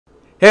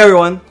Hey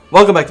everyone,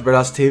 welcome back to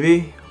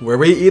BirdHouseTV, where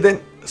we eat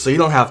it so you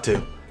don't have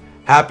to.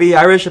 Happy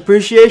Irish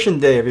Appreciation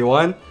Day,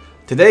 everyone!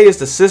 Today is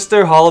the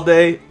sister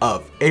holiday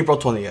of April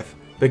 20th,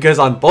 because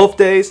on both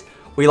days,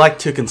 we like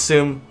to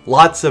consume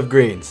lots of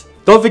greens.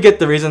 Don't forget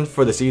the reason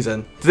for the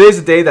season. Today is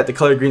the day that the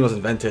color green was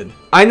invented.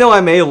 I know I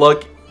may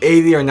look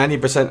 80 or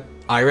 90%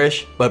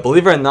 Irish, but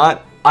believe it or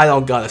not, I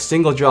don't got a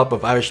single drop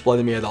of Irish blood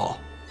in me at all.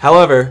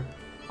 However,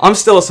 I'm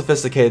still a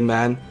sophisticated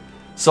man,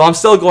 so I'm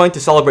still going to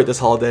celebrate this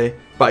holiday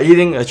by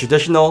eating a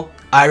traditional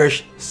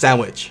Irish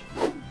sandwich.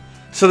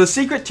 So the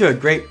secret to a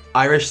great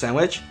Irish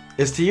sandwich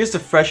is to use the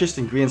freshest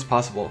ingredients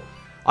possible.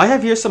 I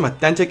have here some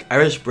authentic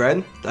Irish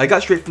bread that I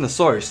got straight from the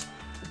source,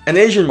 an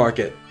Asian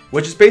market,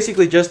 which is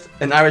basically just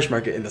an Irish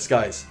market in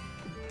disguise.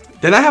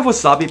 Then I have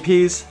wasabi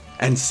peas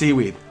and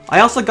seaweed.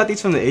 I also got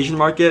these from the Asian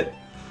market.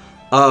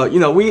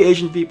 We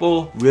Asian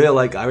people really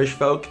like Irish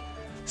folk.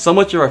 So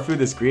much of our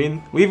food is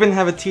green. We even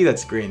have a tea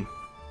that's green.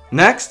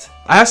 Next,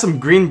 I have some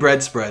green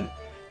bread spread.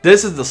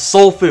 This is the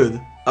soul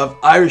food of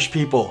Irish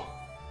people.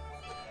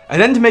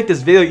 And then to make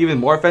this video even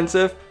more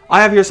offensive,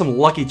 I have here some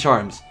Lucky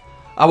Charms.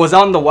 I was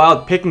out in the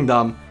wild picking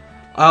them.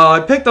 I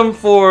picked them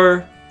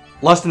for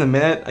less than a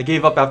minute. I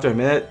gave up after a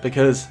minute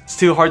because it's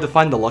too hard to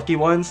find the lucky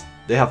ones.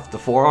 They have the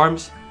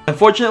forearms.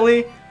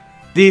 Unfortunately,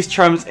 these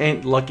charms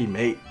ain't lucky,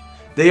 mate.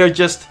 They are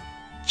just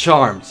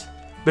charms.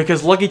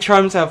 Because Lucky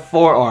Charms have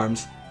 4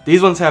 arms.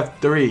 These ones have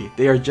 3.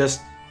 They are just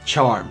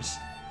charms.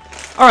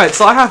 Alright,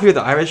 so I have here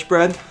the Irish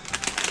bread.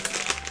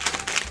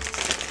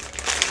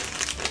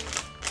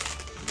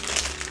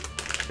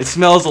 It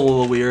smells a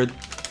little weird.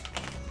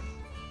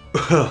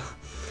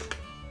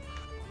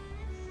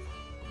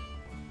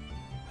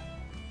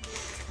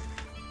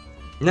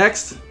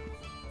 Next,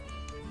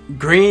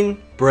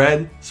 green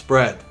bread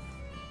spread.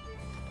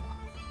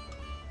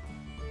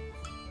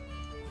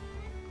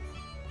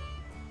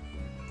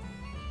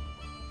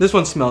 This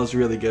one smells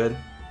really good.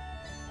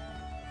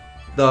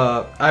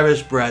 The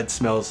Irish bread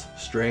smells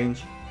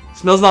strange.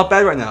 Smells not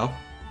bad right now.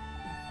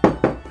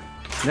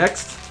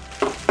 Next,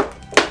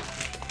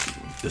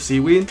 the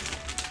seaweed.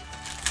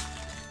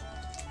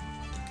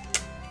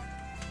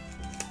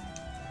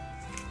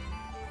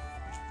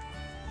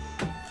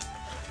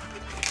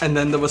 And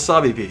then the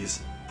wasabi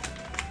peas.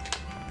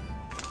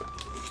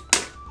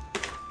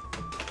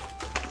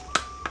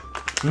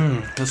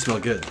 Those smell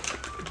good.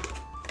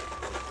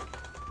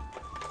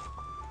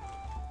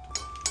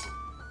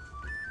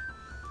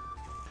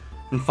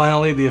 And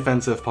finally, the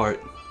offensive part.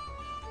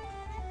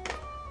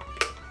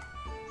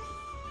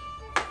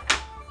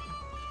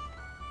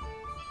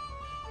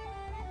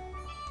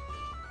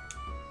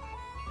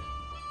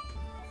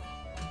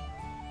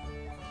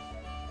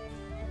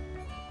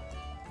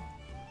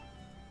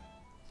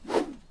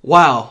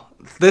 Wow,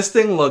 this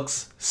thing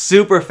looks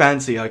super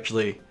fancy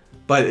actually,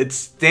 but it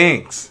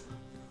stinks.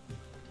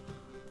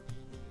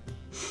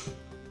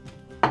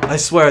 I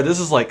swear,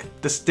 this is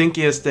like the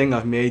stinkiest thing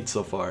I've made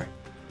so far.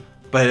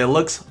 But it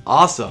looks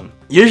awesome.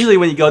 Usually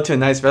when you go to a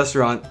nice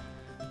restaurant,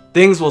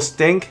 things will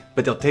stink,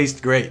 but they'll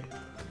taste great.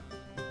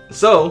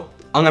 So,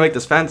 I'm gonna make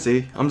this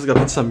fancy. I'm just gonna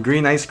put some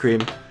green ice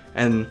cream,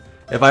 and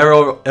if I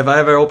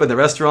ever open a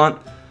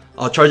restaurant,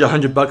 I'll charge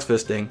 $100 for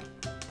this thing.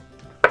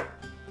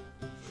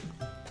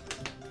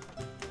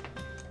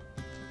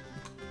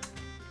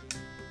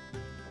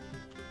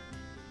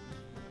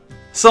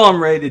 So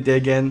I'm ready to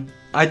dig in.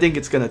 I think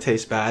it's gonna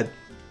taste bad.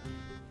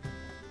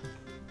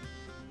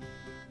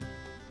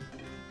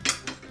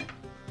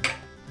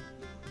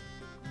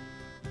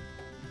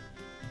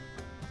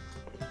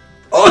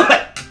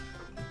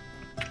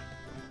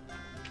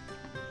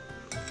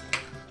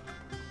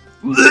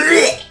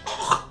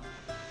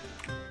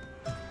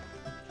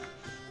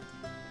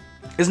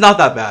 It's not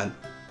that bad.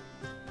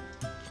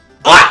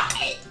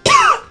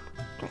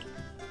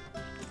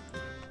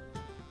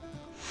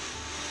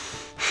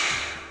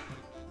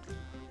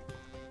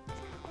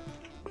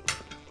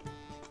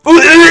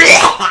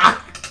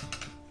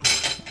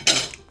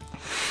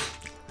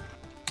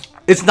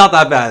 It's not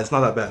that bad. It's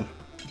not that bad.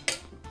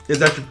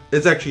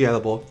 It's actually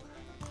edible.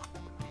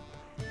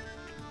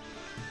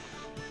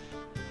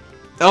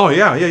 Oh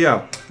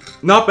yeah.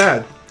 Not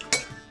bad.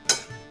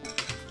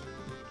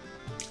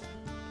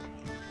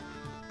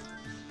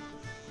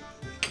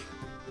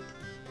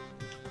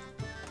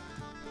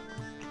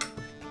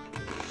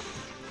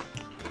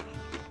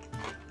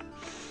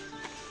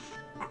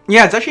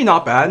 Yeah, it's actually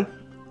not bad.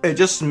 It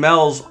just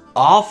smells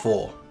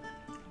awful,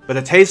 but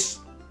it tastes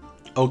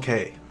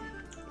okay.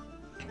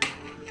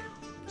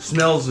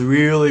 Smells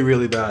really,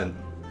 really bad.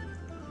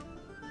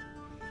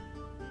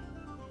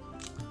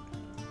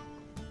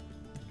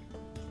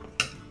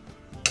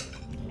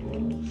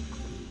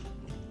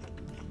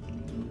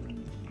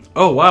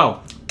 Oh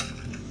wow,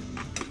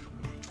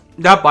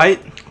 that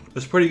bite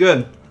was pretty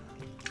good.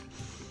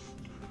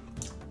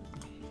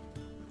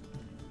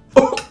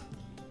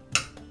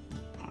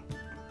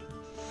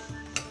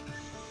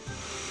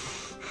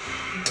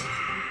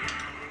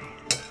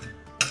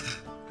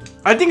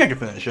 I think I can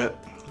finish it.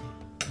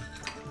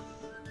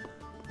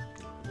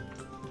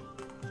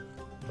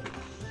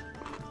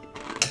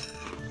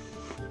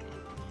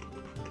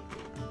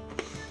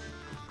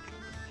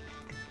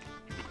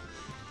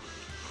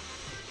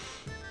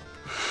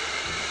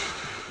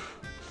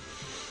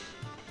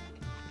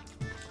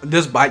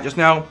 This bite just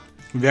now,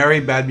 very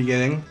bad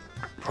beginning,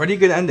 pretty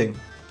good ending.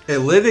 It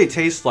literally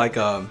tastes like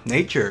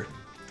nature.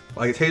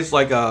 Like it tastes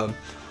like I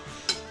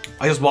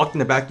just walked in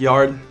the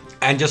backyard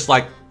and just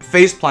like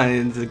face planted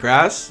into the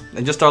grass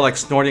and just started like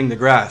snorting the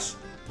grass.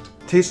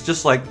 Tastes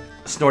just like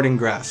snorting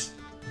grass.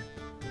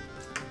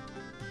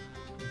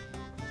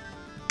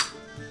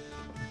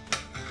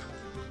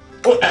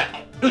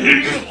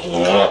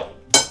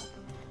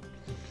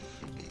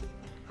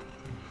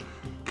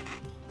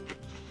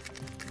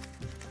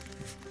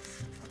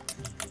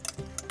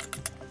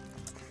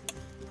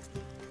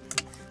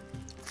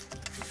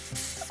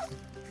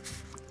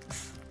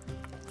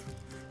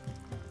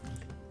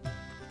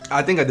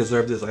 I think I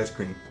deserve this ice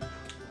cream.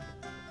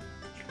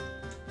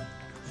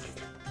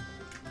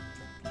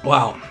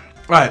 Wow.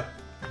 Right.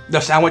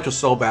 The sandwich was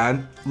so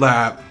bad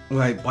that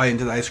when I bite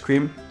into the ice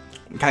cream,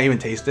 I can't even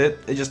taste it.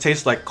 It just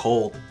tastes like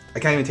cold. I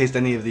can't even taste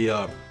any of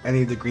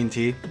the green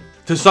tea.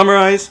 To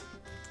summarize,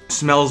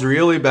 smells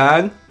really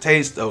bad,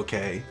 tastes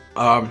okay.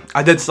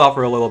 I did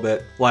suffer a little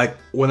bit. Like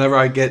whenever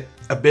I get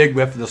a big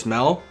whiff of the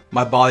smell,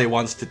 my body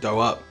wants to throw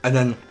up. And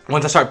then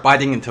once I start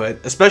biting into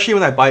it, especially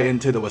when I bite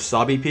into the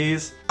wasabi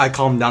peas, I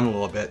calm down a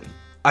little bit.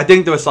 I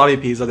think the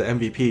wasabi peas are the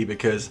MVP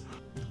because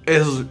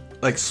it is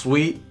like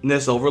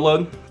sweetness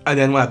overload. And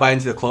then when I bite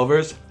into the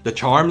clovers, the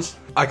charms,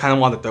 I kind of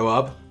want to throw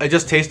up. It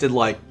just tasted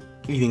like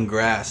eating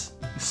grass,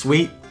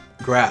 sweet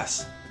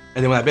grass.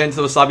 And then when I bit into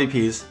the wasabi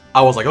peas,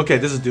 I was like, okay,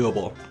 this is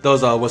doable.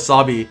 Those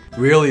wasabi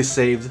really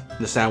saved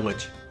the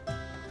sandwich.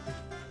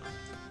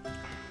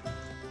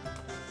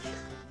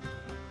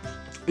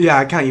 Yeah,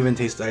 I can't even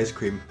taste the ice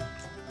cream.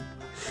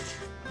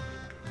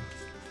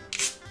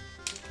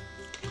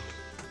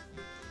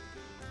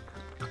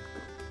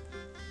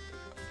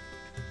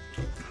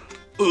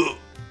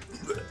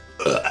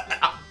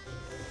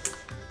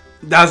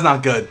 That's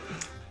not good.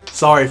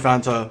 Sorry,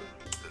 Fanta.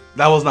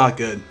 That was not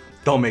good.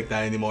 Don't make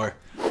that anymore.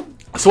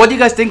 So what do you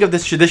guys think of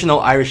this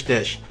traditional Irish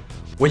dish?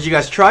 Would you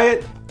guys try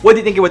it? What do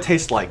you think it would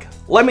taste like?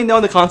 Let me know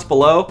in the comments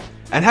below,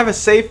 and have a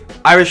safe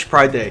Irish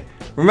Pride Day.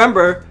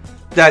 Remember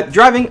that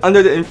driving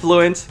under the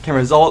influence can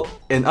result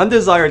in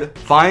undesired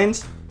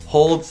fines,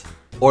 holds,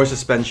 or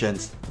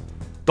suspensions.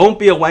 Don't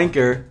be a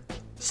wanker.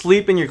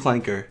 Sleep in your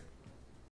clanker.